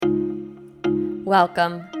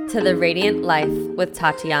Welcome to The Radiant Life with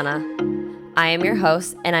Tatiana. I am your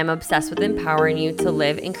host, and I'm obsessed with empowering you to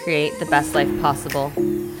live and create the best life possible.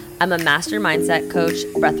 I'm a master mindset coach,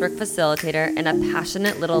 breathwork facilitator, and a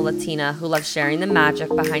passionate little Latina who loves sharing the magic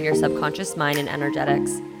behind your subconscious mind and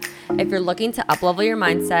energetics. If you're looking to uplevel your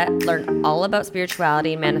mindset, learn all about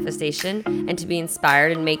spirituality and manifestation, and to be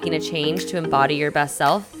inspired in making a change to embody your best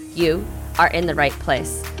self, you are in the right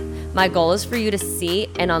place. My goal is for you to see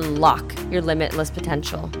and unlock your limitless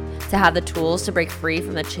potential, to have the tools to break free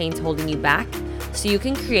from the chains holding you back so you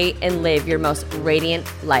can create and live your most radiant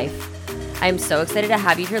life. I am so excited to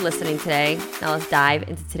have you here listening today. Now let's dive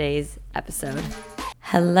into today's episode.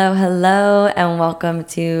 Hello, and welcome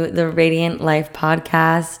to the Radiant Life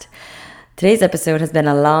podcast. Today's episode has been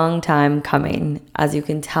a long time coming. As you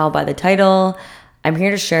can tell by the title, I'm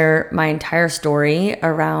here to share my entire story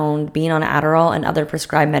around being on Adderall and other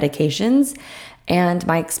prescribed medications and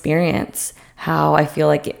my experience, how I feel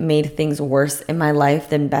like it made things worse in my life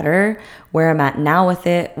than better, where I'm at now with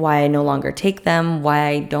it, why I no longer take them, why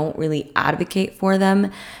I don't really advocate for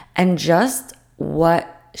them, and just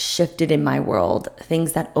what shifted in my world,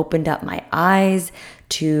 things that opened up my eyes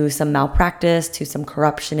to some malpractice, to some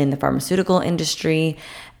corruption in the pharmaceutical industry,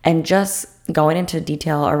 and just going into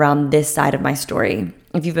detail around this side of my story.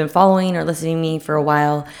 If you've been following or listening to me for a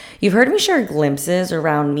while, you've heard me share glimpses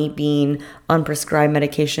around me being on prescribed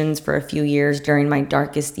medications for a few years during my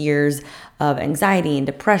darkest years of anxiety and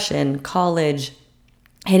depression, college,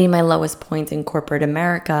 hitting my lowest points in corporate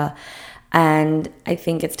America. And I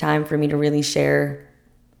think it's time for me to really share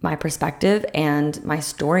my perspective and my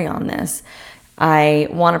story on this. I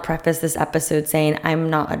want to preface this episode saying I'm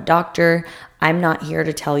not a doctor. I'm not here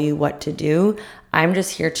to tell you what to do. I'm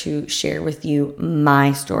just here to share with you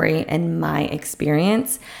my story and my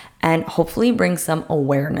experience and hopefully bring some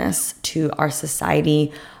awareness to our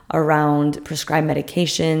society around prescribed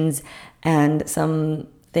medications and some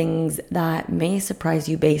things that may surprise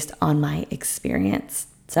you based on my experience.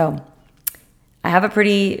 So I have a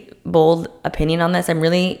pretty bold opinion on this. I'm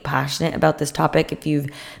really passionate about this topic. If you've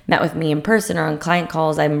met with me in person or on client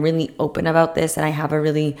calls, I'm really open about this, and I have a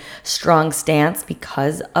really strong stance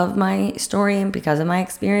because of my story and because of my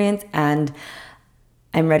experience, and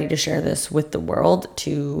I'm ready to share this with the world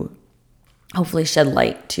to hopefully shed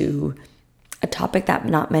light to a topic that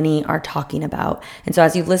not many are talking about. And so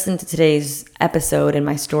as you've listened to today's episode and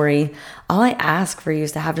my story, all I ask for you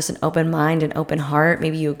is to have just an open mind and open heart.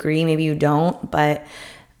 Maybe you agree, maybe you don't, but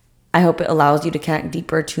I hope it allows you to connect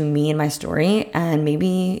deeper to me and my story, and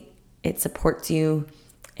maybe it supports you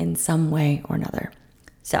in some way or another.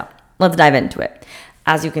 So let's dive into it.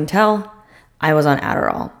 As you can tell, I was on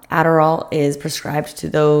Adderall. Adderall is prescribed to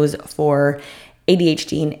those for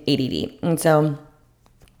ADHD and ADD. And so,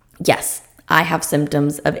 yes, I have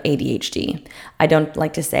symptoms of ADHD. I don't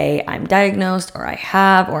like to say I'm diagnosed or I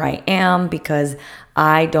have or I am because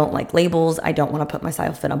I don't like labels. I don't want to put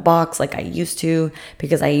myself in a box like I used to,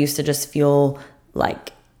 because I used to just feel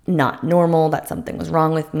like not normal, that something was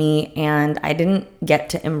wrong with me, and I didn't get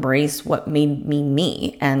to embrace what made me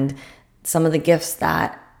me and some of the gifts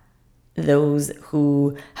that those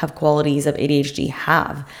who have qualities of ADHD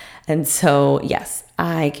have. And so, yes,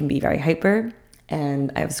 I can be very hyper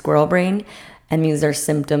and I have squirrel brain, and these are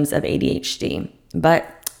symptoms of ADHD,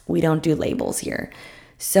 but we don't do labels here.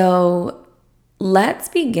 So let's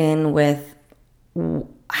begin with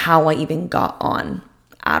how I even got on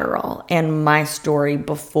Adderall and my story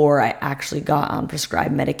before I actually got on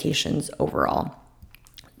prescribed medications overall.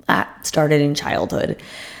 That started in childhood.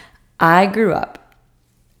 I grew up,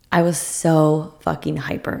 I was so fucking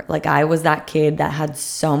hyper. Like, I was that kid that had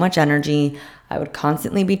so much energy. I would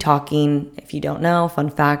constantly be talking. If you don't know, fun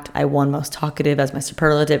fact, I won most talkative as my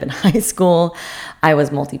superlative in high school. I was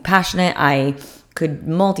multi-passionate. I could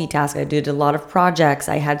multitask. I did a lot of projects.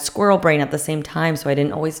 I had squirrel brain at the same time, so I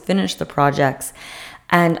didn't always finish the projects.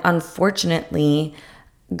 And unfortunately,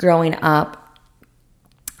 growing up,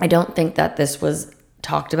 I don't think that this was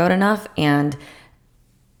talked about enough, and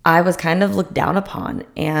I was kind of looked down upon,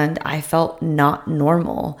 and I felt not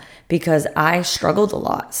normal because I struggled a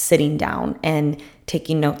lot sitting down and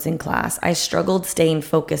taking notes in class. I struggled staying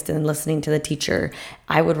focused and listening to the teacher.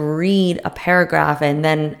 I would read a paragraph and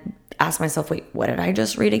then ask myself, wait, what did I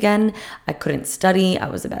just read again? I couldn't study. I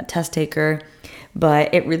was a bad test taker,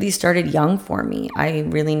 but it really started young for me.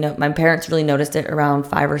 My parents really noticed it around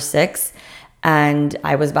 5 or 6, and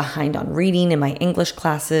I was behind on reading in my English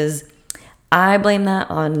classes. I blame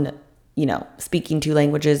that on, speaking 2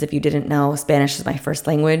 languages. If you didn't know, Spanish is my first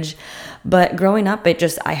language. But growing up,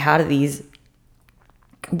 I had these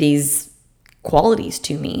qualities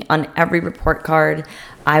to me. On every report card,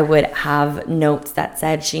 I would have notes that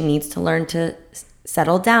said she needs to learn to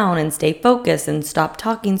settle down and stay focused and stop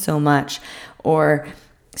talking so much, or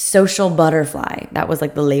social butterfly. That was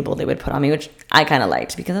like the label they would put on me, which I kind of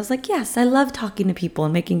liked because I was like, yes, I love talking to people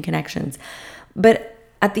and making connections. But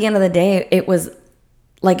at the end of the day, it was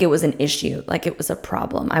like it was an issue, like it was a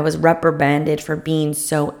problem. I was reprimanded for being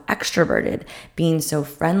so extroverted, being so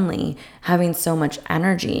friendly, having so much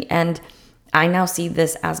energy. And I now see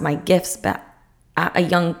this as my gifts, but at a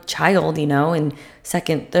young child, in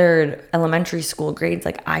second, third, elementary school grades,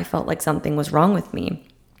 like I felt like something was wrong with me.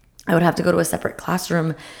 I would have to go to a separate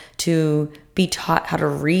classroom to be taught how to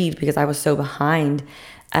read because I was so behind.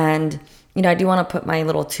 And, I do want to put my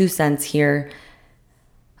little 2 cents here.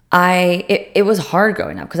 It was hard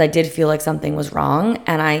growing up because I did feel like something was wrong.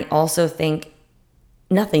 And I also think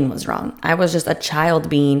nothing was wrong. I was just a child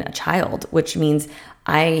being a child, which means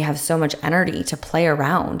I have so much energy to play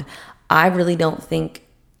around. I really don't think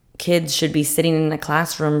kids should be sitting in a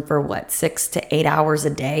classroom for 6 to 8 hours a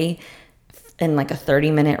day in like a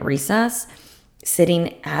 30-minute recess,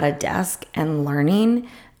 sitting at a desk and learning.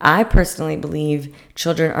 I personally believe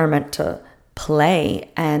children are meant to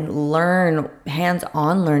play and learn,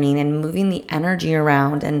 hands-on learning and moving the energy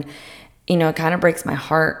around. And, it kind of breaks my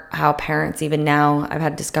heart how parents, even now, I've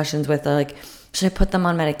had discussions with like, should I put them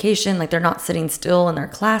on medication? Like they're not sitting still in their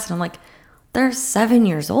class. And I'm like, they're 7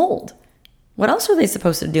 years old. What else are they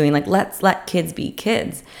supposed to be doing? Like, let's let kids be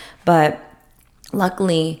kids. But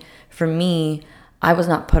luckily for me, I was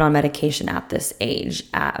not put on medication at this age,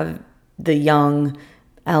 at the young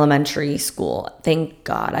elementary school. Thank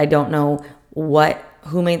God. I don't know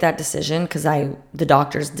who made that decision because the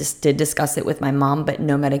doctors did discuss it with my mom, but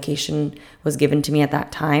no medication was given to me at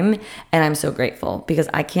that time. And I'm so grateful because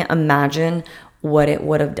I can't imagine what it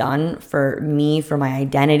would have done for me, for my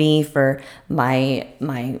identity, for my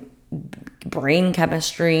brain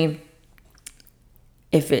chemistry.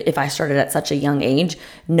 If I started at such a young age,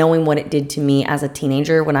 knowing what it did to me as a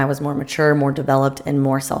teenager when I was more mature, more developed, and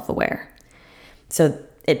more self-aware. So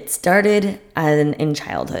it started in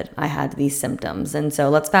childhood. I had these symptoms. And so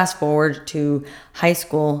let's fast forward to high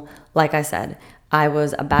school. Like I said, I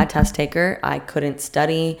was a bad test taker. I couldn't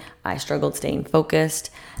study. I struggled staying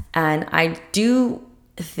focused. And I do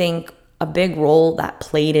think a big role that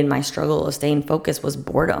played in my struggle of staying focused was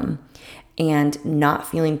boredom and not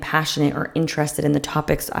feeling passionate or interested in the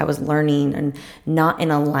topics I was learning and not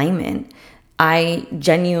in alignment. I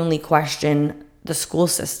genuinely question the school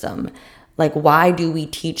system. Like, why do we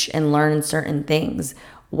teach and learn certain things?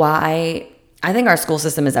 I think our school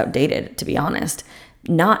system is outdated, to be honest.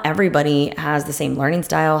 Not everybody has the same learning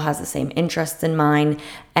style, has the same interests in mind.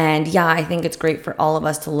 And yeah, I think it's great for all of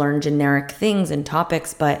us to learn generic things and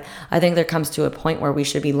topics, but I think there comes to a point where we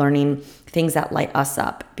should be learning things that light us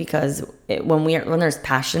up because when there's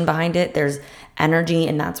passion behind it, there's energy,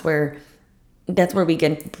 and that's where we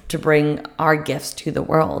get to bring our gifts to the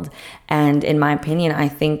world. And in my opinion, I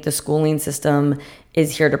think the schooling system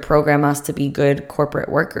is here to program us to be good corporate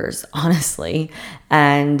workers, honestly.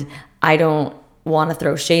 And I don't want to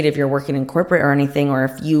throw shade if you're working in corporate or anything, or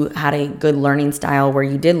if you had a good learning style where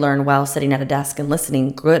you did learn while sitting at a desk and listening,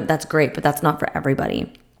 good, that's great, but that's not for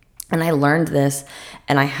everybody. And I learned this,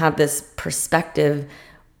 and I had this perspective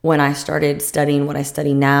when I started studying what I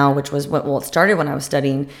study now, which was it started when I was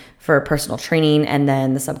studying for personal training and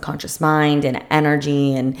then the subconscious mind and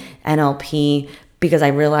energy and NLP, because I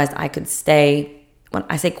realized I could stay, when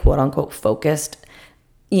I say quote unquote focused,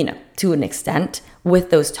 to an extent with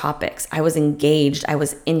those topics. I was engaged, I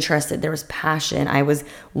was interested, there was passion, I was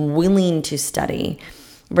willing to study.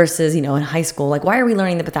 Versus, in high school, like, why are we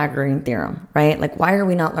learning the Pythagorean theorem, right? Like, why are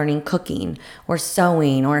we not learning cooking or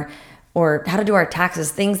sewing or how to do our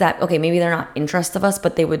taxes, things that, okay, maybe they're not interest of us,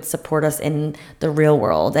 but they would support us in the real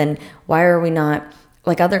world. And why are we not,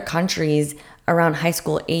 like other countries around high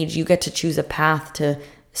school age, you get to choose a path to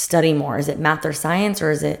study more. Is it math or science,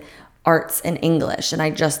 or is it arts and English? And I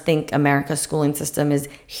just think America's schooling system is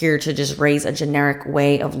here to just raise a generic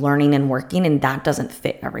way of learning and working, and that doesn't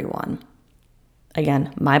fit everyone.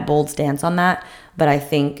 Again, my bold stance on that, but I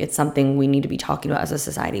think it's something we need to be talking about as a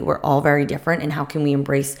society. We're all very different, and how can we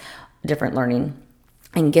embrace different learning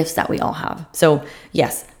and gifts that we all have? So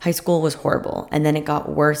yes, high school was horrible, and then it got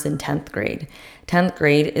worse in 10th grade. 10th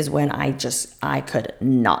grade is when I could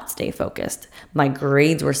not stay focused. My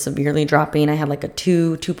grades were severely dropping. I had like a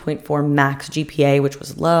 2.4 max GPA, which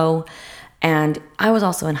was low. And I was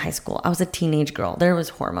also in high school. I was a teenage girl. There was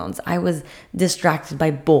hormones. I was distracted by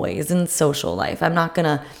boys and social life. I'm not going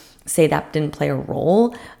to say that didn't play a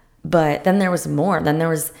role, but then there was more. Then there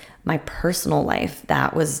was my personal life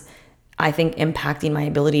that was, I think, impacting my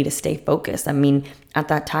ability to stay focused. I mean, at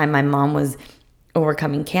that time, my mom was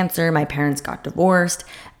overcoming cancer. My parents got divorced,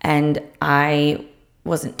 and I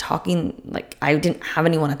wasn't talking, like, I didn't have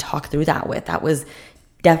anyone to talk through that with. That was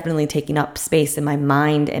definitely taking up space in my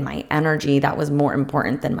mind and my energy. That was more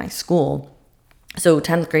important than my school. So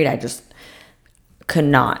 10th grade, I just could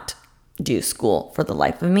not do school for the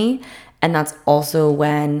life of me. And that's also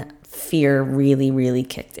when fear really, really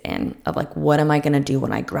kicked in of like, what am I going to do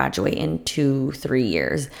when I graduate in 2-3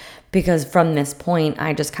 years? Because from this point,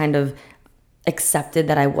 I just kind of accepted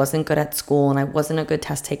that I wasn't good at school and I wasn't a good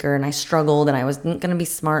test taker and I struggled and I wasn't going to be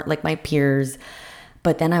smart like my peers.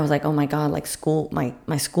 But then I was like, oh my God, like school,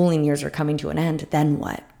 my schooling years are coming to an end. Then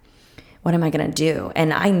what? What am I going to do?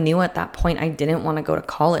 And I knew at that point I didn't want to go to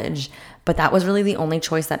college, but that was really the only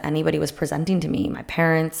choice that anybody was presenting to me. My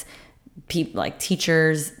parents, people like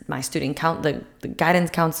teachers, my the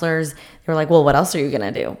guidance counselors, they were like, well, what else are you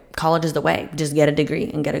going to do? College is the way. Just get a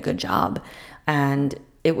degree and get a good job. And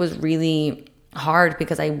it was really hard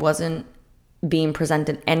because I wasn't being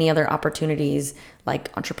presented any other opportunities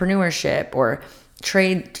like entrepreneurship or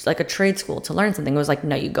trade, like a trade school to learn something. It was like,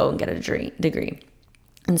 no, you go and get a degree.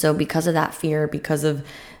 And so because of that fear, because of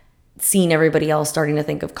seeing everybody else starting to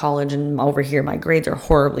think of college, and over here my grades are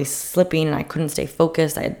horribly slipping and I couldn't stay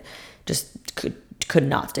focused. I just could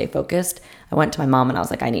not stay focused. I went to my mom and I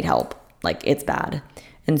was like, I need help. Like, it's bad.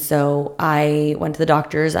 And so I went to the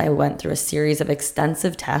doctors. I went through a series of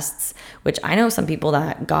extensive tests, which I know some people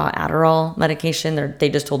that got Adderall medication, they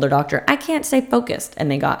just told their doctor, I can't stay focused.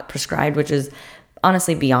 And they got prescribed, which is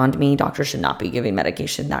honestly beyond me. Doctors should not be giving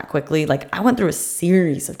medication that quickly. Like, I went through a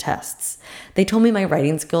series of tests. They told me my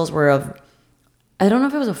writing skills were I don't know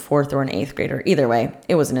if it was a 4th or an 8th grader. Either way,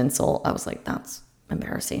 it was an insult. I was like, that's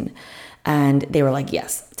embarrassing. And they were like,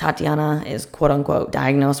 yes, Tatiana is quote unquote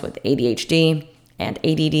diagnosed with ADHD and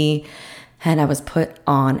ADD. And I was put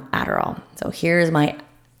on Adderall. So here's my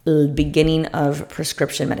beginning of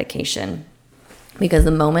prescription medication. Because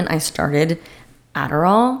the moment I started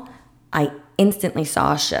Adderall, I instantly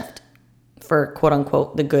saw a shift for quote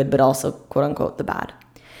unquote the good, but also quote unquote the bad.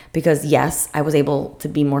 Because yes, I was able to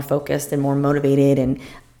be more focused and more motivated, and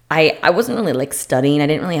I wasn't really like studying. I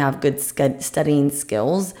didn't really have good studying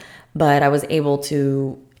skills, but I was able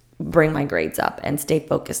to bring my grades up and stay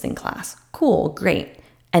focused in class. Cool, great.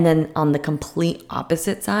 And then on the complete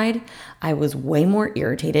opposite side, I was way more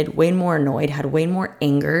irritated, way more annoyed, had way more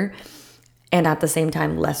anger, and at the same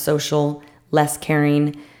time, less social, less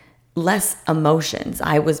caring, less emotions.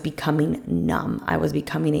 I was becoming numb. I was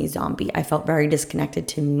becoming a zombie. I felt very disconnected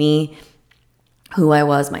to me, who I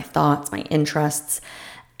was, my thoughts, my interests.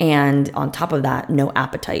 And on top of that, no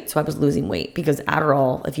appetite. So I was losing weight because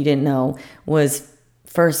Adderall, if you didn't know, was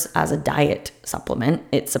first as a diet supplement.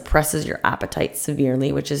 It suppresses your appetite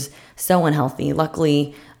severely, which is so unhealthy.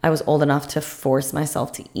 Luckily, I was old enough to force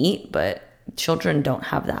myself to eat, but children don't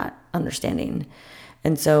have that understanding.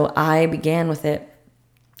 And so I began with it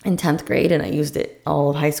in 10th grade, and I used it all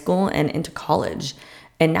of high school and into college.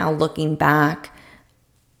 And now looking back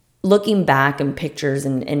in pictures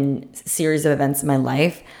and series of events in my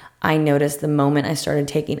life, I noticed the moment I started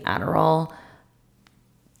taking Adderall,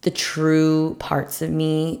 the true parts of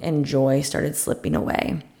me and joy started slipping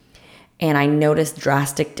away. And I noticed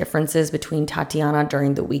drastic differences between Tatiana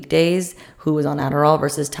during the weekdays, who was on Adderall,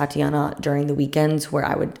 versus Tatiana during the weekends, where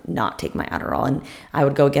I would not take my Adderall. And I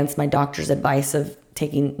would go against my doctor's advice of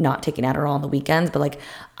not taking Adderall on the weekends. But like,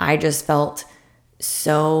 I just felt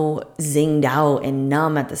so zinged out and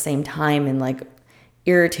numb at the same time, and like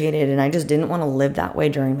irritated. And I just didn't want to live that way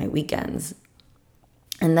during my weekends.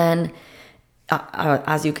 And then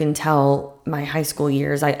as you can tell, my high school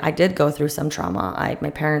years, I did go through some trauma. My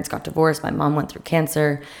parents got divorced. My mom went through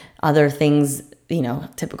cancer, other things,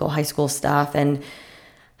 typical high school stuff. And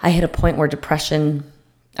I hit a point where depression,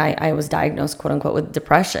 I was diagnosed, quote unquote, with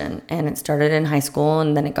depression. And it started in high school,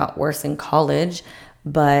 and then it got worse in college.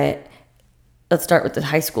 But let's start with the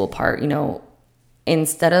high school part.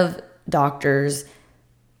 Instead of doctors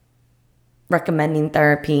recommending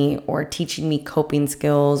therapy or teaching me coping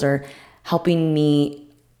skills or helping me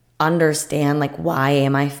understand, like, why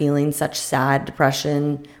am I feeling such sad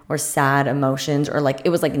depression or sad emotions, or like, it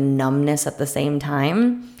was like numbness at the same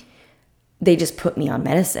time, they just put me on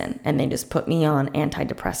medicine, and they just put me on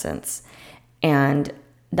antidepressants. And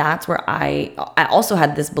that's where I also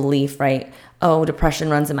had this belief, right? Oh,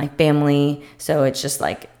 depression runs in my family. So it's just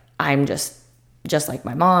like, I'm just like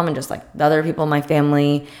my mom and just like the other people in my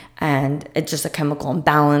family. And it's just a chemical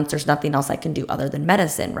imbalance. There's nothing else I can do other than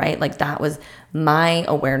medicine, right? Like, that was my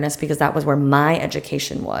awareness, because that was where my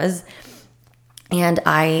education was. And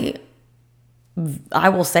I I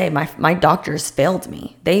will say my doctors failed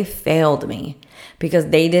me. They failed me because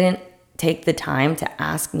they didn't take the time to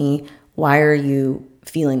ask me, why are you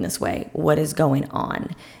feeling this way? What is going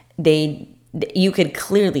on? You could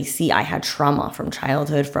clearly see I had trauma from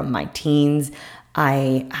childhood, from my teens.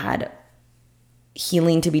 I had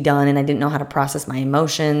healing to be done and I didn't know how to process my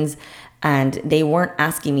emotions. And they weren't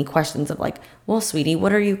asking me questions of like, well, sweetie,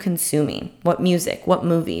 what are you consuming? What music? What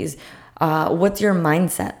movies? What's your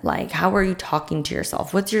mindset like? How are you talking to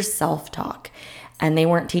yourself? What's your self-talk? And they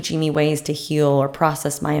weren't teaching me ways to heal or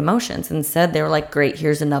process my emotions. Instead, they were like, great,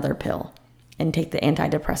 here's another pill and take the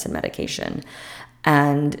antidepressant medication.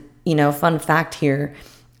 And, fun fact here,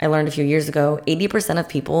 I learned a few years ago, 80% of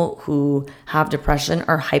people who have depression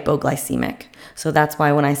are hypoglycemic. So that's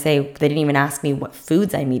why when I say they didn't even ask me what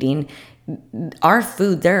foods I'm eating, our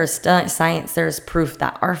food, there is science, there's proof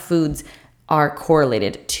that our foods are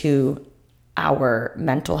correlated to our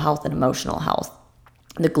mental health and emotional health.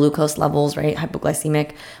 The glucose levels, right?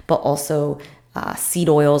 Hypoglycemic, but also seed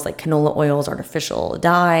oils like canola oils, artificial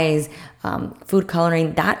dyes, food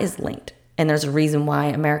coloring, that is linked. And there's a reason why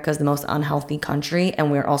America is the most unhealthy country,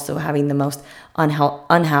 and we're also having the most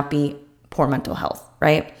unhappy, poor mental health,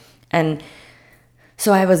 right? And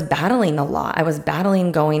so I was battling a lot. I was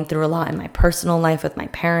going through a lot in my personal life with my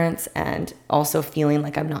parents, and also feeling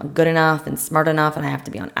like I'm not good enough and smart enough, and I have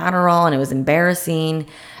to be on Adderall, and it was embarrassing,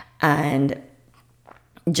 and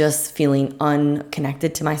just feeling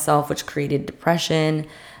unconnected to myself, which created depression.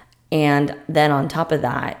 And then on top of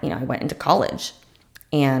that, I went into college.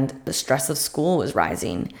 And the stress of school was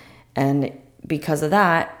rising. And because of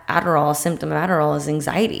that, a symptom of Adderall is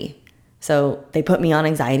anxiety. So they put me on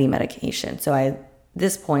anxiety medication. So at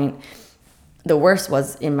this point, the worst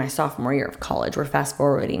was in my sophomore year of college. We're fast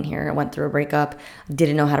forwarding here. I went through a breakup,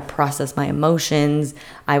 didn't know how to process my emotions.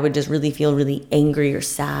 I would just really feel really angry or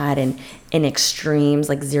sad and in extremes,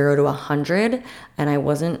 like 0 to 100. And I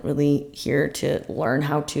wasn't really here to learn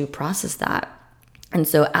how to process that. And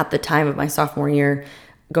so at the time of my sophomore year,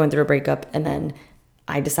 going through a breakup, and then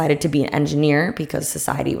I decided to be an engineer because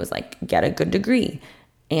society was like, get a good degree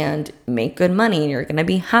and make good money and you're going to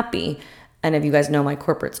be happy. And if you guys know my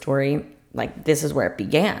corporate story, like this is where it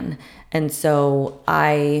began. And so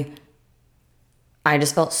I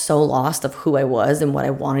just felt so lost of who I was and what I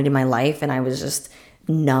wanted in my life. And I was just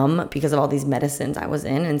numb because of all these medicines I was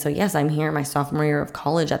in. And so, yes, I'm here in my sophomore year of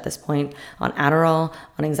college at this point on Adderall,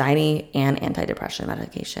 on anxiety, and antidepressant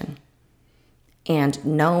medication. And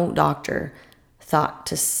no doctor thought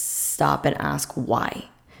to stop and ask why.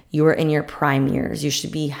 You are in your prime years. You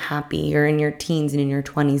should be happy. You're in your teens and in your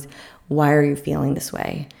 20s. Why are you feeling this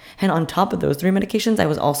way? And on top of those 3 medications, I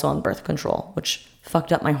was also on birth control, which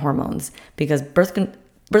fucked up my hormones, because birth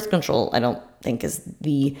control, I don't think is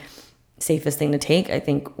the safest thing to take. I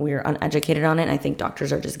think we're uneducated on it. I think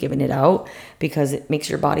doctors are just giving it out because it makes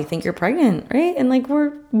your body think you're pregnant, right? And like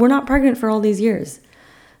we're not pregnant for all these years.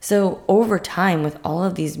 So over time, with all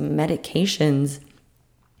of these medications,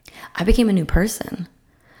 I became a new person.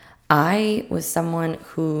 I was someone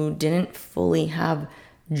who didn't fully have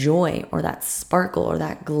joy or that sparkle or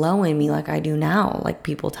that glow in me like I do now, like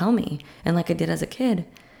people tell me, and like I did as a kid.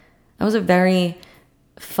 I was a very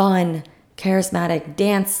fun, charismatic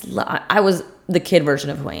dance. I was the kid version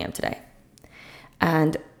of who I am today.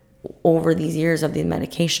 And over these years of the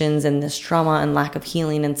medications and this trauma and lack of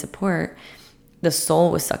healing and support, the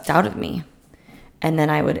soul was sucked out of me. And then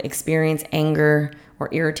I would experience anger or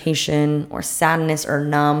irritation or sadness or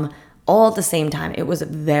numb all at the same time.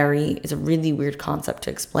 It's a really weird concept to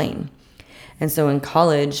explain. And so in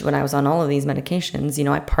college, when I was on all of these medications,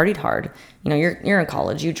 I partied hard. You're in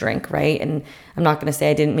college, you drink, right? And I'm not going to say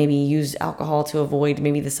I didn't maybe use alcohol to avoid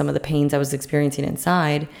maybe some of the pains I was experiencing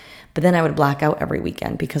inside, but then I would black out every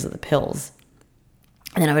weekend because of the pills.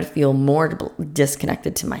 And then I would feel more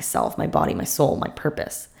disconnected to myself, my body, my soul, my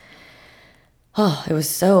purpose. Oh, it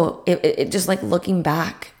was it just like looking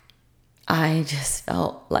back, I just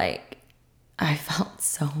felt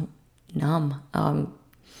so numb.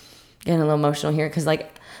 Getting a little emotional here because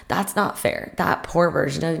like that's not fair. That poor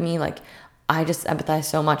version of me, like I just empathize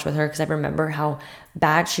so much with her because I remember how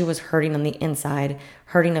bad she was hurting on the inside,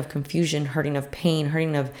 hurting of confusion, hurting of pain,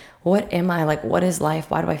 hurting of what am I, like what is life?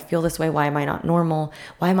 Why do I feel this way? Why am I not normal?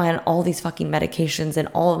 Why am I on all these fucking medications and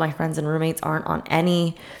all of my friends and roommates aren't on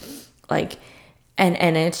any? Like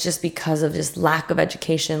and it's just because of just lack of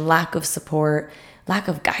education, lack of support, lack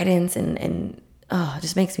of guidance, and it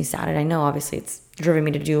just makes me sad. And I know obviously it's driven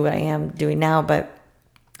me to do what I am doing now, but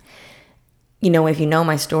if you know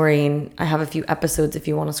my story, and I have a few episodes if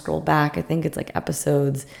you want to scroll back, I think it's like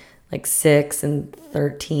episodes like 6 and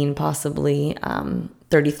 13 possibly,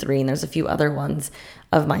 33, and there's a few other ones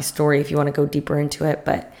of my story if you want to go deeper into it.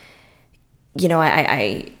 But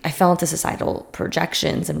I fell into societal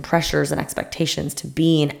projections and pressures and expectations to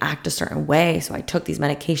be and act a certain way. So I took these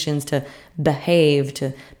medications to behave,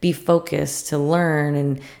 to be focused, to learn.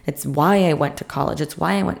 And it's why I went to college. It's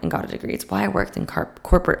why I went and got a degree. It's why I worked in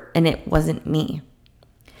corporate, and it wasn't me.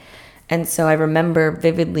 And so I remember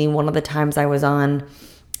vividly one of the times I was on,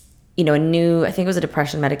 I think it was a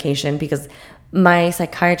depression medication, because my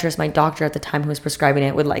psychiatrist, my doctor at the time who was prescribing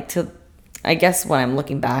it, would like to, I guess when I'm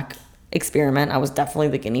looking back, experiment. I was definitely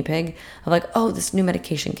the guinea pig of like, oh, this new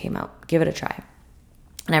medication came out, give it a try.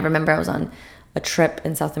 And I remember I was on a trip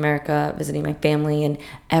in South America visiting my family, and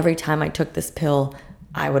every time I took this pill,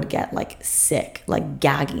 I would get like sick, like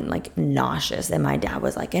gagging, like nauseous. And my dad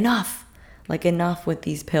was like, enough with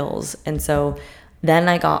these pills. And so then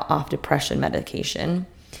I got off depression medication.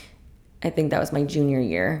 I think that was my junior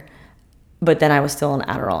year, but then I was still on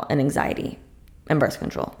Adderall and anxiety and birth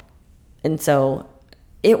control. And so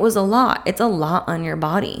it was a lot. It's a lot on your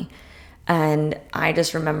body. And I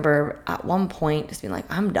just remember at one point just being like,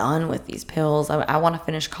 I'm done with these pills. I want to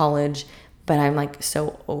finish college, but I'm like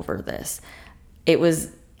so over this.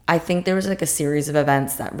 I think there was like a series of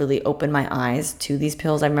events that really opened my eyes to these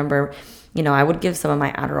pills. I remember, I would give some of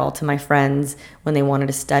my Adderall to my friends when they wanted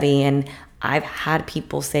to study. And I've had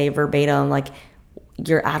people say verbatim, like,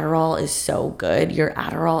 your Adderall is so good. Your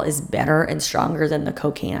Adderall is better and stronger than the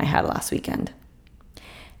cocaine I had last weekend.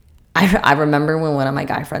 I remember when one of my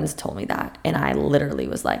guy friends told me that, and I literally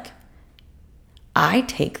was like, I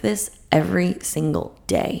take this every single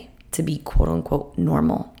day to be quote unquote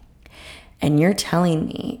normal. And you're telling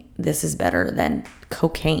me this is better than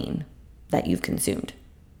cocaine that you've consumed.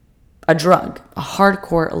 A drug, a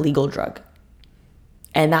hardcore illegal drug.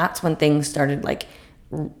 And that's when things started like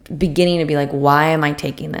beginning to be like, why am I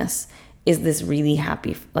taking this? Is this really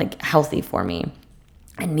healthy for me?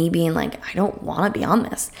 And me being like, I don't want to be on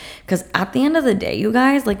this. Because at the end of the day, you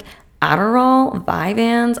guys, like Adderall,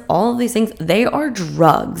 Vyvanse, all of these things, they are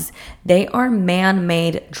drugs. They are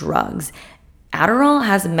man-made drugs. Adderall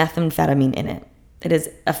has methamphetamine in it. It is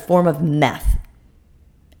a form of meth.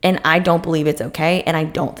 And I don't believe it's okay, and I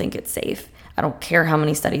don't think it's safe. I don't care how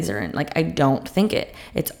many studies are in. I don't think it.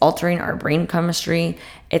 It's altering our brain chemistry.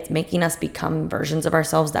 It's making us become versions of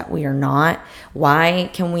ourselves that we are not. Why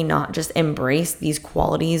can we not just embrace these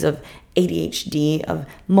qualities of ADHD, of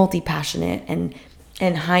multi-passionate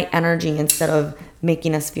and high energy, instead of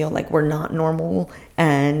making us feel like we're not normal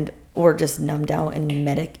and we're just numbed out and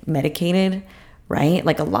medicated, right?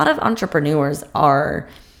 Like a lot of entrepreneurs are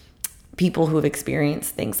people who have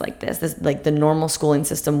experienced things like this, like the normal schooling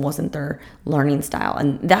system wasn't their learning style.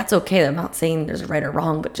 And that's okay. I'm not saying there's a right or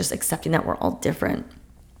wrong, but just accepting that we're all different.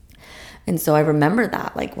 And so I remember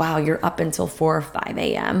that, like, wow, you're up until 4 or 5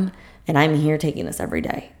 a.m. and I'm here taking this every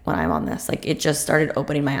day when I'm on this. Like, it just started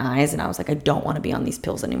opening my eyes, and I was like, I don't want to be on these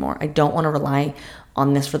pills anymore. I don't want to rely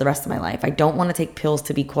on this for the rest of my life. I don't want to take pills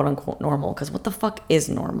to be quote unquote normal, because what the fuck is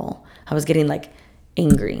normal? I was getting like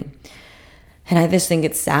angry. And I just think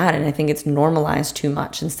it's sad, and I think it's normalized too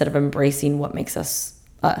much instead of embracing what makes us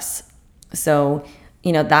us. So,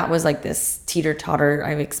 that was like this teeter-totter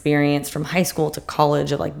I've experienced from high school to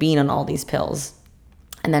college of like being on all these pills.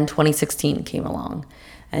 And then 2016 came along.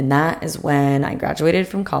 And that is when I graduated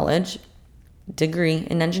from college, degree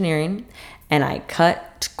in engineering, and I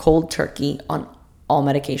cut cold turkey on all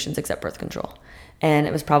medications except birth control. And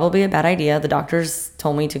it was probably a bad idea. The doctors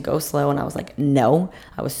told me to go slow, and I was like, no.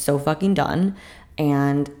 I was so fucking done.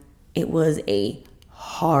 And it was a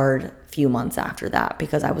hard few months after that,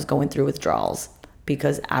 because I was going through withdrawals,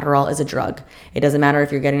 because Adderall is a drug. It doesn't matter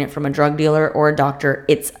if you're getting it from a drug dealer or a doctor,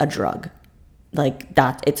 it's a drug. Like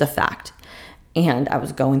that, it's a fact. And I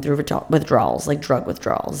was going through withdrawals, like drug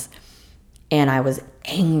withdrawals. And I was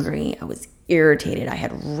angry. I was irritated. I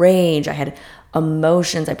had rage. I had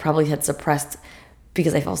emotions I probably had suppressed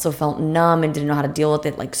because I also felt numb and didn't know how to deal with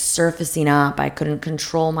it, like surfacing up. I couldn't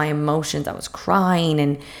control my emotions. I was crying,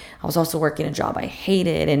 and I was also working a job I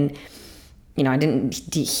hated. And, I didn't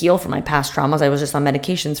heal from my past traumas. I was just on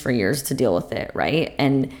medications for years to deal with it, right?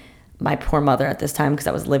 And my poor mother at this time, because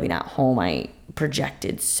I was living at home, I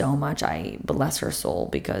projected so much. I bless her soul,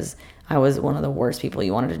 because I was one of the worst people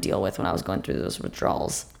you wanted to deal with when I was going through those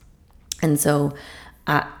withdrawals. And so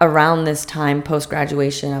around this time,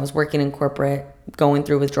 post-graduation, I was working in corporate, going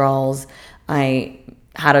through withdrawals. I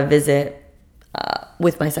had a visit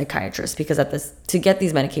with my psychiatrist, because to get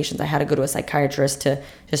these medications, I had to go to a psychiatrist to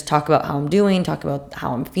just talk about how I'm doing, talk about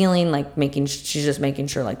how I'm feeling, like she's just making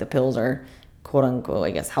sure like the pills are quote unquote, I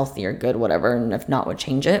guess, healthy or good, whatever, and if not, would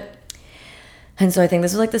change it. And so I think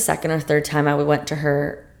this was like the second or third time I went to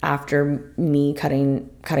her after me cutting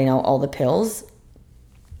out all the pills.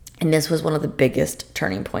 And this was one of the biggest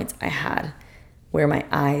turning points I had, where my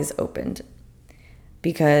eyes opened,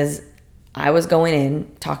 because I was going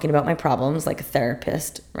in talking about my problems like a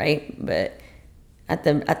therapist, right? But at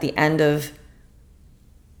the end of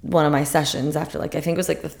one of my sessions, after like, I think it was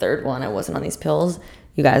like the third one, I wasn't on these pills.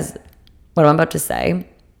 You guys, what I'm about to say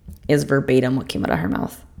is verbatim what came out of her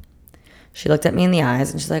mouth. She looked at me in the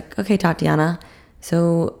eyes and she's like, "Okay, Tatiana,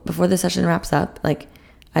 so before the session wraps up, like,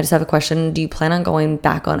 I just have a question. Do you plan on going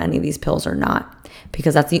back on any of these pills or not?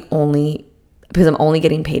 Because because I'm only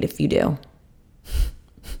getting paid if you do."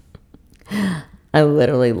 I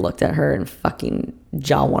literally looked at her and fucking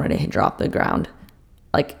jaw wanted to drop the ground.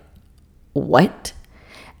 Like, what?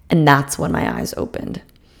 And that's when my eyes opened.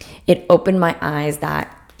 It opened my eyes that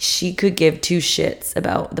she could give two shits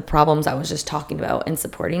about the problems I was just talking about and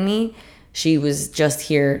supporting me. She was just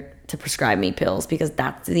here to prescribe me pills because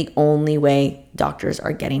that's the only way doctors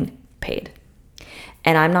are getting paid.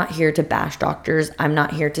 And I'm not here to bash doctors. I'm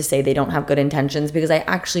not here to say they don't have good intentions, because I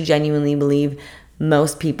actually genuinely believe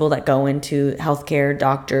most people that go into healthcare,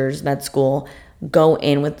 doctors, med school, go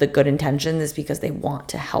in with the good intentions is because they want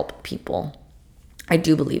to help people. I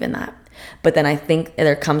do believe in that. But then I think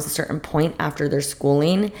there comes a certain point after their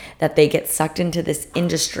schooling that they get sucked into this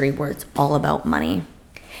industry where it's all about money.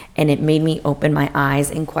 And it made me open my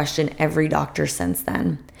eyes and question every doctor since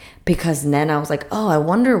then. Because then I was like, oh, I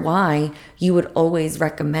wonder why you would always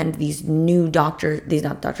recommend these new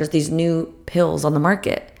these new pills on the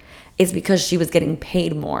market. It's because she was getting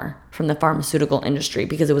paid more from the pharmaceutical industry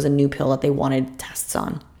because it was a new pill that they wanted tests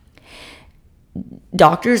on.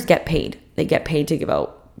 Doctors get paid. They get paid to give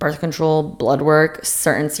out birth control, blood work,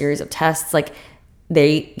 certain series of tests. Like,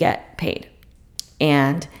 they get paid.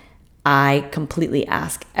 And I completely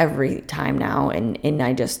ask every time now, and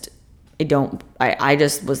I just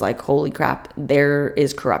was like, holy crap, there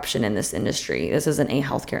is corruption in this industry. This isn't a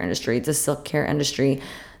healthcare industry. It's a silk care industry.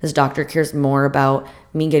 This doctor cares more about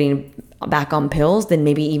me getting back on pills than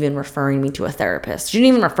maybe even referring me to a therapist. She didn't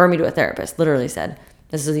even refer me to a therapist, literally said,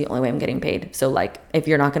 "This is the only way I'm getting paid. So like, if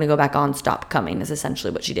you're not going to go back on, stop coming," is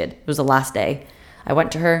essentially what she did. It was the last day. I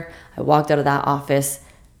went to her. I walked out of that office,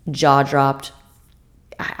 jaw dropped.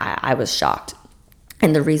 I was shocked.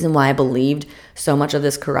 And the reason why I believed so much of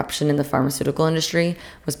this corruption in the pharmaceutical industry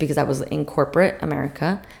was because I was in corporate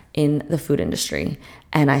America in the food industry.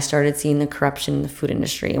 And I started seeing the corruption in the food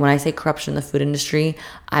industry. And when I say corruption in the food industry,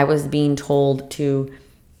 I was being told to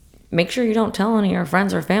make sure you don't tell any of your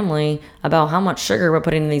friends or family about how much sugar we're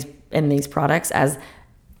putting in these products, as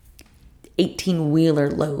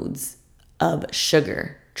 18-wheeler loads of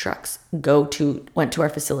sugar trucks went to our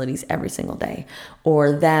facilities every single day.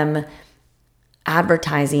 Or them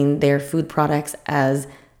advertising their food products as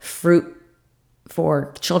fruit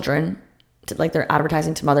for children, like they're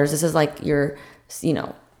advertising to mothers. This is like your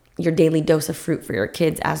daily dose of fruit for your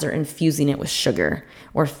kids, as they're infusing it with sugar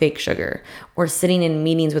or fake sugar, or sitting in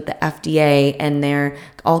meetings with the FDA and they're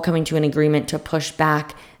all coming to an agreement to push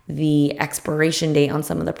back the expiration date on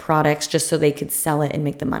some of the products just so they could sell it and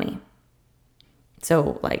make the money.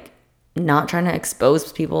 So like, not trying to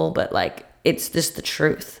expose people, but like, it's just the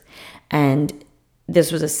truth. And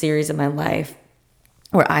this was a series in my life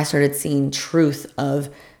where I started seeing truth of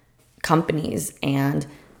companies and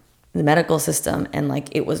the medical system, and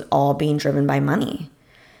like, it was all being driven by money.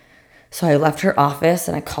 So I left her office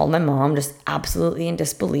and I called my mom, just absolutely in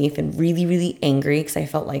disbelief and really, really angry, because I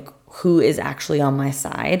felt like, who is actually on my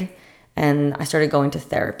side? And I started going to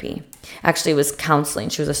therapy. Actually, it was counseling.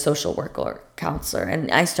 She was a social worker counselor,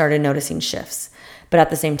 and I started noticing shifts. But at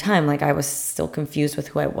the same time, like, I was still confused with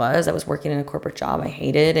who I was. I was working in a corporate job I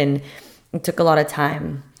hated, and it took a lot of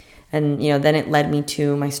time. And, then it led me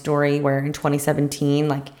to my story where in 2017,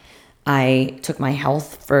 like, I took my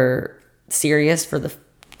health serious for the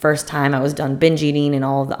first time. I was done binge eating and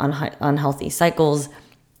all of the unhealthy cycles.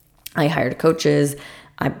 I hired coaches.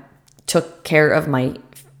 I took care of my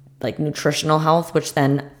nutritional health, which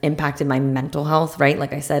then impacted my mental health, right?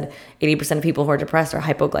 Like I said, 80% of people who are depressed are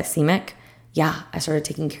hypoglycemic. Yeah, I started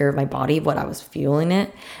taking care of my body, what I was fueling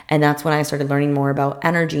it. And that's when I started learning more about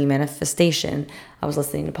energy manifestation. I was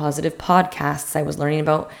listening to positive podcasts. I was learning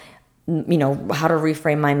about, how to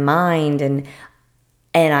reframe my mind. And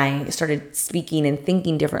I started speaking and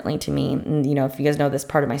thinking differently to me. And, if you guys know this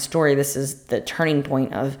part of my story, this is the turning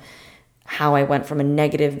point of how I went from a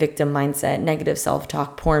negative victim mindset, negative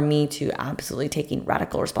self-talk, poor me, to absolutely taking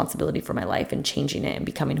radical responsibility for my life and changing it and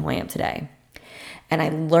becoming who I am today. And I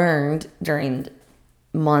learned during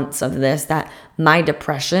months of this that my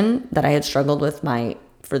depression that I had struggled with my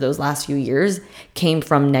for those last few years came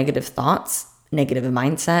from negative thoughts, negative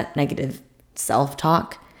mindset, negative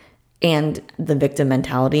self-talk, and the victim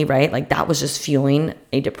mentality, right? Like that was just fueling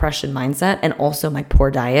a depression mindset. And also my poor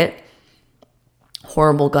diet,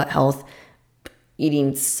 horrible gut health,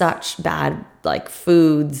 eating such bad like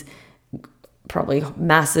foods, probably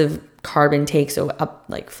massive carb intake, so up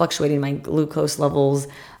like fluctuating my glucose levels,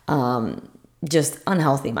 just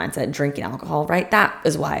unhealthy mindset, drinking alcohol, right? That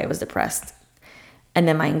is why I was depressed. And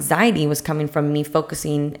then my anxiety was coming from me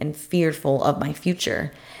focusing and fearful of my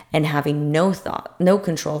future and having no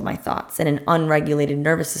control of my thoughts, and an unregulated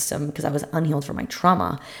nervous system because I was unhealed from my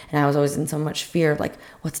trauma. And I was always in so much fear of like,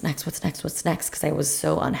 what's next? Because I was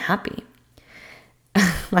so unhappy.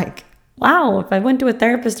 Like, wow, if I went to a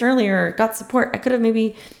therapist earlier or got support, I could have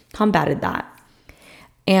maybe combated that.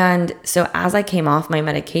 And so as I came off my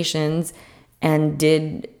medications and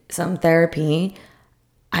did some therapy,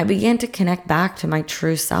 I began to connect back to my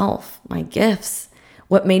true self, my gifts,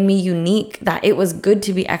 what made me unique, that it was good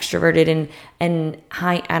to be extroverted and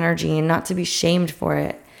high energy and not to be shamed for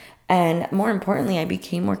it. And more importantly, I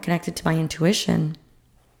became more connected to my intuition,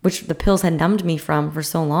 which the pills had numbed me from for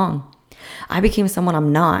so long. I became someone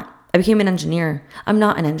I'm not. I became an engineer. I'm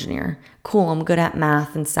not an engineer. Cool, I'm good at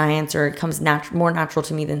math and science, or it comes more natural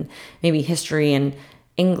to me than maybe history and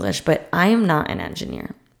English, but I am not an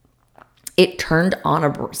engineer. It turned on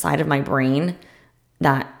a side of my brain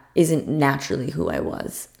that isn't naturally who I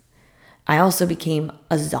was. I also became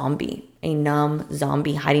a zombie, a numb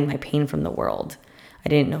zombie hiding my pain from the world. I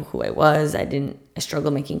didn't know who I was. I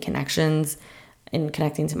struggled making connections and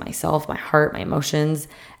connecting to myself, my heart, my emotions.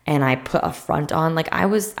 And I put a front on. Like I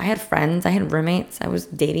had friends, I had roommates, I was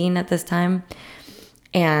dating at this time.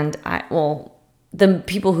 And the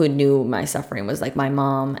people who knew my suffering was like my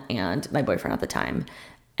mom and my boyfriend at the time.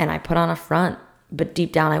 And I put on a front, but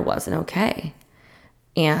deep down I wasn't okay.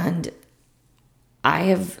 And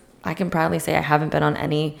I can proudly say I haven't been on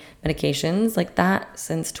any medications like that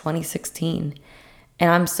since 2016. And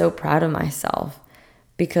I'm so proud of myself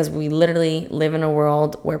because we literally live in a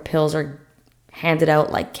world where pills are handed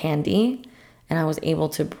out like candy. And I was able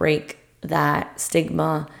to break that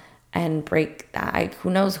stigma and break that. Who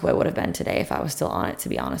knows who I would have been today if I was still on it, to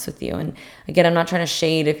be honest with you. And again, I'm not trying to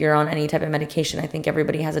shade if you're on any type of medication. I think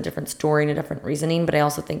everybody has a different story and a different reasoning, but I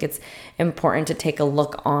also think it's important to take a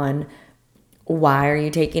look on why are you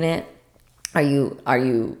taking it? If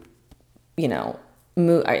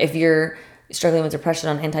you're struggling with depression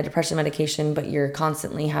on antidepressant medication, but you're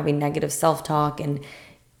constantly having negative self-talk and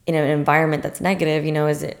in an environment that's negative,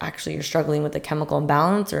 is it actually you're struggling with a chemical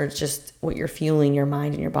imbalance, or it's just what you're fueling your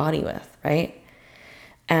mind and your body with, right?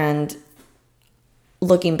 And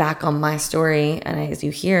looking back on my story, and as you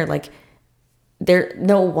hear, like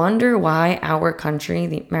no wonder why our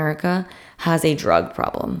country, America, has a drug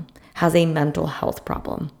problem, has a mental health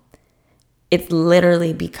problem. It's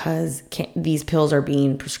literally because these pills are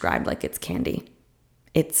being prescribed like it's candy.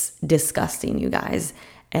 It's disgusting, you guys.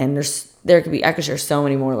 And I could share so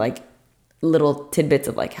many more like little tidbits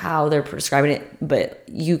of like how they're prescribing it, but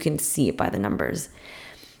you can see it by the numbers.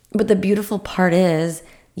 But the beautiful part is,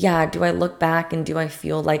 do I look back and do I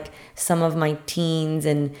feel like some of my teens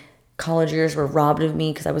and college years were robbed of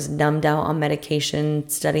me because I was numbed out on medication,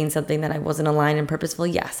 studying something that I wasn't aligned and purposeful?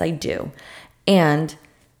 Yes, I do. And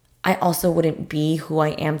I also wouldn't be who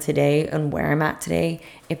I am today and where I'm at today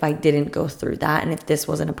if I didn't go through that and if this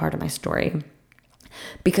wasn't a part of my story.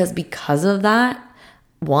 Because of that,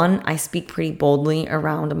 one, I speak pretty boldly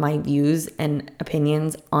around my views and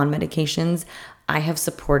opinions on medications. I have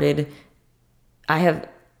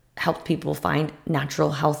helped people find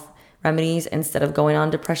natural health remedies instead of going on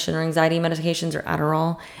depression or anxiety medications or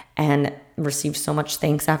Adderall, and received so much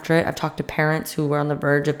thanks after it. I've talked to parents who were on the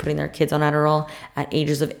verge of putting their kids on Adderall at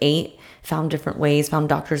ages of 8, found different ways, found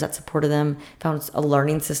doctors that supported them, found a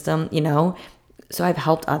learning system, So I've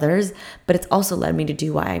helped others, but it's also led me to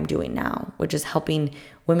do what I'm doing now, which is helping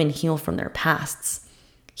women heal from their pasts,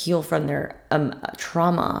 heal from their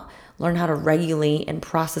trauma, learn how to regulate and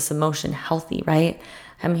process emotion healthy, right?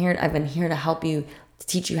 I've been here to help you, to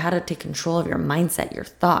teach you how to take control of your mindset, your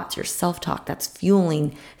thoughts, your self-talk that's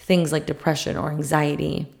fueling things like depression or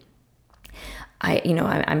anxiety.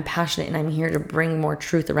 I'm passionate, and I'm here to bring more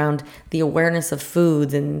truth around the awareness of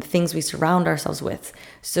foods and things we surround ourselves with,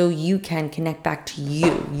 so you can connect back to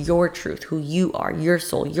you, your truth, who you are, your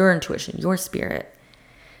soul, your intuition, your spirit.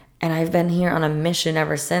 And I've been here on a mission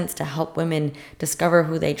ever since to help women discover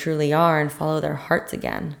who they truly are and follow their hearts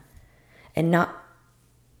again, and not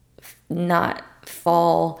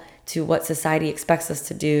fall to what society expects us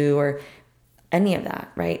to do or any of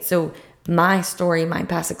that, right? So my story, my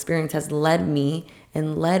past experience has led me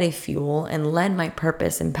and led a fuel and led my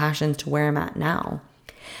purpose and passions to where I'm at now.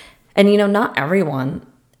 And not everyone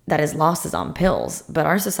that is lost is on pills, but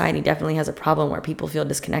our society definitely has a problem where people feel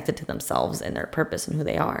disconnected to themselves and their purpose and who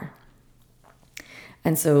they are.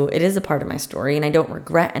 And so it is a part of my story, and I don't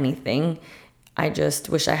regret anything. I just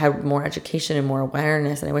wish I had more education and more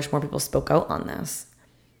awareness, and I wish more people spoke out on this.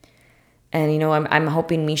 And, I'm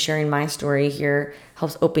hoping me sharing my story here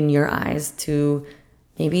helps open your eyes to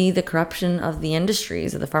maybe the corruption of the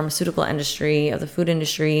industries, of the pharmaceutical industry, of the food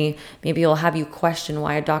industry. Maybe it'll have you question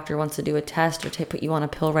why a doctor wants to do a test or put you on a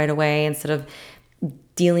pill right away instead of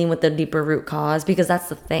dealing with the deeper root cause, because that's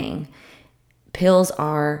the thing. Pills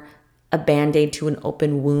are a Band-Aid to an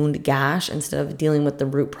open wound gash instead of dealing with the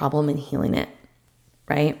root problem and healing it,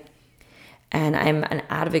 right? And I'm an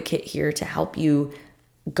advocate here to help you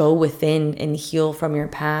go within and heal from your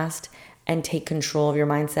past and take control of your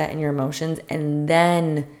mindset and your emotions, and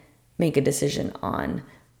then make a decision on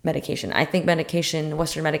medication. I think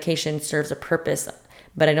Western medication serves a purpose,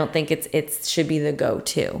 but I don't think it should be the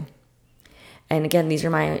go-to. And again, these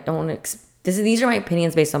are my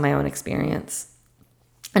opinions based on my own experience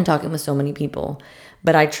and talking with so many people.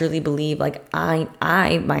 But I truly believe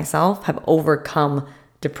I myself have overcome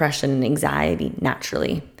depression and anxiety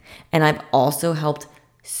naturally. And I've also helped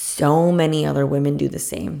so many other women do the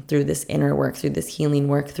same through this inner work, through this healing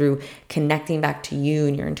work, through connecting back to you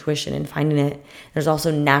and your intuition and finding it. There's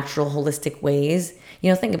also natural, holistic ways.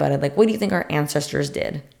 Think about it. What do you think our ancestors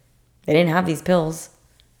did? They didn't have these pills.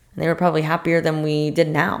 And they were probably happier than we did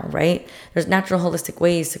now, right? There's natural, holistic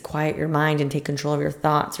ways to quiet your mind and take control of your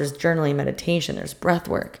thoughts. There's journaling, meditation, there's breath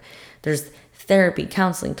work. There's therapy,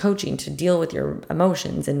 counseling, coaching to deal with your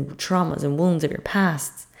emotions and traumas and wounds of your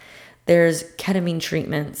pasts. There's ketamine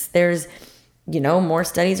treatments. There's, more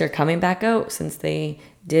studies are coming back out since they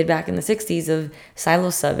did back in the 60s of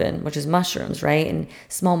psilocybin, which is mushrooms, right? And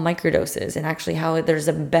small microdoses, and actually how there's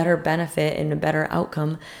a better benefit and a better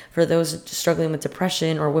outcome for those struggling with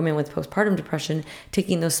depression or women with postpartum depression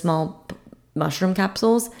taking those small mushroom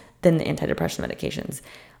capsules than the antidepressant medications.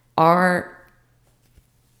 Our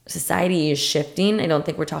society is shifting. I don't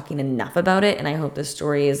think we're talking enough about it, and I hope this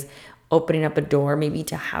story is opening up a door maybe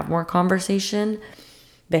to have more conversation.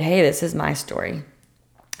 But hey, this is my story.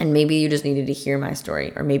 And maybe you just needed to hear my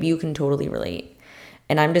story, or maybe you can totally relate.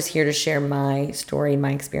 And I'm just here to share my story and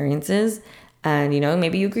my experiences. And,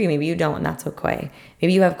 maybe you agree, maybe you don't, and that's okay.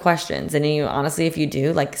 Maybe you have questions. And honestly, if you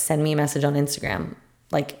do, send me a message on Instagram.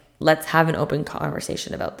 Let's have an open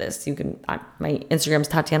conversation about this. My Instagram is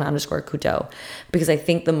Tatiana_Couteau, because I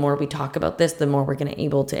think the more we talk about this, the more we're going to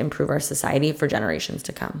able to improve our society for generations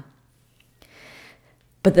to come.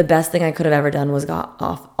 But the best thing I could have ever done was got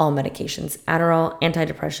off all medications: Adderall,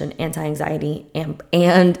 antidepressant, anti-anxiety,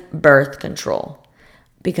 and birth control,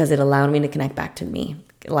 because it allowed me to connect back to me.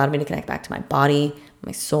 It allowed me to connect back to my body,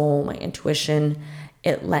 my soul, my intuition.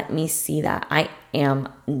 It let me see that I am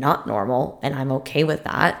not normal, and I'm okay with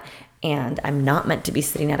that. And I'm not meant to be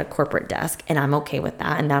sitting at a corporate desk, and I'm okay with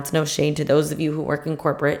that. And that's no shade to those of you who work in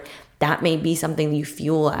corporate. That may be something you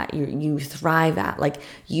fuel at, you thrive at.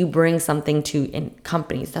 You bring something to in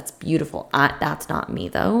companies. That's beautiful. That's not me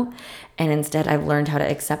though. And instead, I've learned how to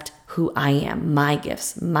accept who I am, my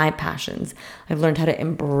gifts, my passions. I've learned how to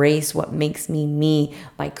embrace what makes me me,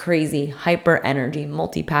 my crazy, hyper energy,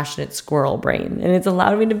 multi-passionate squirrel brain. And it's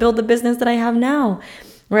allowed me to build the business that I have now,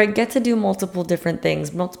 where I get to do multiple different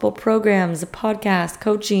things, multiple programs, a podcast,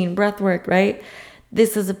 coaching, breathwork, right?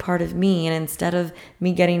 This is a part of me. And instead of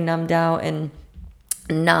me getting numbed out and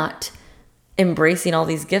not embracing all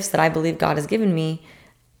these gifts that I believe God has given me,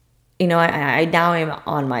 I now am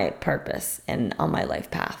on my purpose and on my life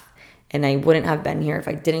path. And I wouldn't have been here if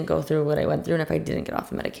I didn't go through what I went through and if I didn't get off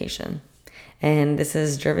the medication. And this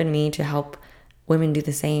has driven me to help women do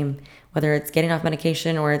the same, whether it's getting off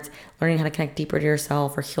medication or it's learning how to connect deeper to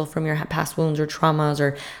yourself or heal from your past wounds or traumas,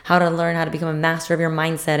 or how to learn how to become a master of your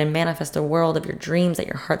mindset and manifest a world of your dreams that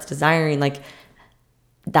your heart's desiring.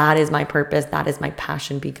 That is my purpose. That is my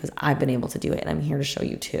passion, because I've been able to do it, and I'm here to show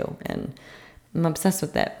you too. And I'm obsessed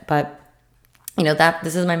with it. But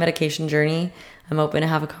this is my medication journey. I'm open to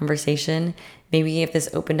have a conversation. Maybe if this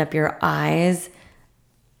opened up your eyes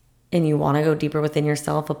and you want to go deeper within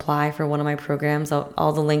yourself, apply for one of my programs.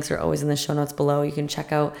 All the links are always in the show notes below. You can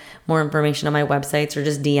check out more information on my websites or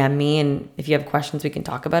just DM me. And if you have questions, we can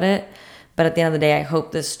talk about it. But at the end of the day, I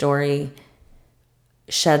hope this story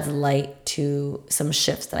sheds light to some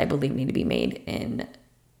shifts that I believe need to be made in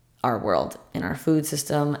our world, in our food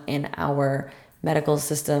system, in our medical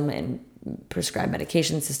system, and prescribed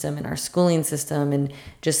medication system, in our schooling system, and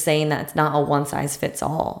just saying that it's not a one size fits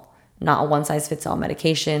all. not a one-size-fits-all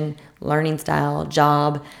medication, learning style,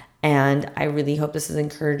 job. And I really hope this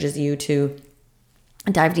encourages you to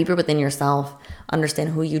dive deeper within yourself, understand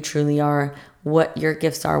who you truly are, what your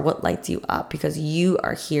gifts are, what lights you up, because you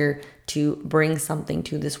are here to bring something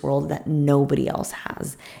to this world that nobody else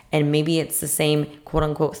has. And maybe it's the same quote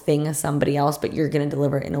unquote thing as somebody else, but you're going to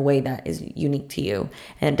deliver it in a way that is unique to you.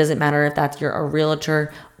 And it doesn't matter if that's you're a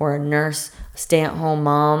realtor or a nurse, a stay-at-home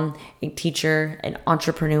mom, a teacher, an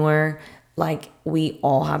entrepreneur. Like, we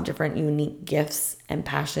all have different unique gifts and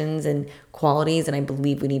passions and qualities, and I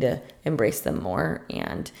believe we need to embrace them more.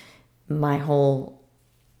 And my whole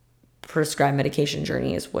prescribed medication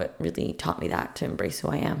journey is what really taught me that, to embrace who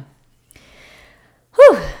I am.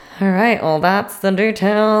 Whew. All right, well, that's the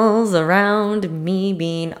details around me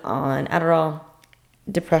being on Adderall,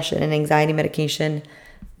 depression and anxiety medication,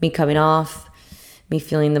 me coming off, me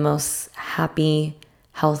feeling the most happy,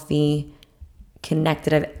 healthy,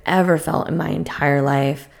 connected I've ever felt in my entire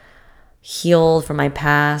life, healed from my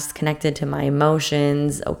past, connected to my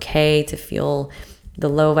emotions, okay to feel the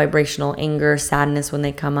low vibrational anger, sadness when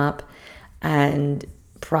they come up, and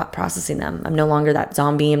processing them. I'm no longer that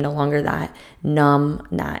zombie. I'm no longer that numb,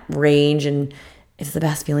 that rage, and it's the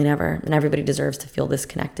best feeling ever. And everybody deserves to feel this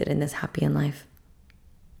connected and this happy in life.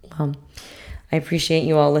 Well, I appreciate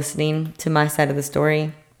you all listening to my side of the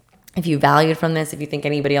story. If you valued from this, if you think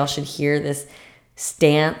anybody else should hear this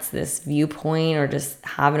stance, this viewpoint, or just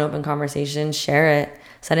have an open conversation, share it.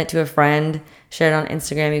 Send it to a friend. Share it on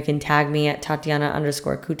Instagram. You can tag me at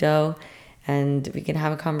Tatiana_Kuto, and we can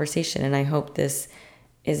have a conversation. And I hope this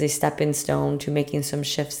is a stepping stone to making some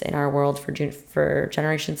shifts in our world for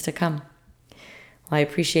generations to come. Well, I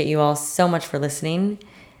appreciate you all so much for listening,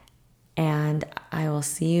 and I will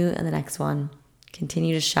see you in the next one.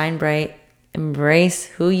 Continue to shine bright, embrace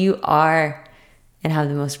who you are, and have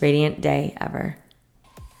the most radiant day ever.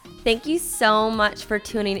 Thank you so much for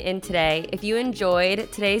tuning in today. If you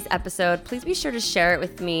enjoyed today's episode, please be sure to share it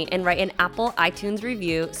with me and write an Apple iTunes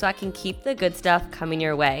review so I can keep the good stuff coming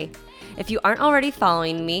your way. If you aren't already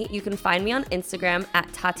following me, you can find me on Instagram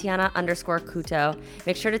at Tatiana_Kuto.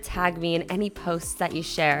 Make sure to tag me in any posts that you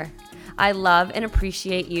share. I love and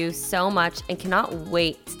appreciate you so much and cannot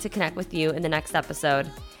wait to connect with you in the next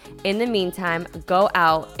episode. In the meantime, go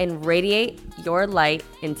out and radiate your light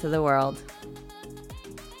into the world.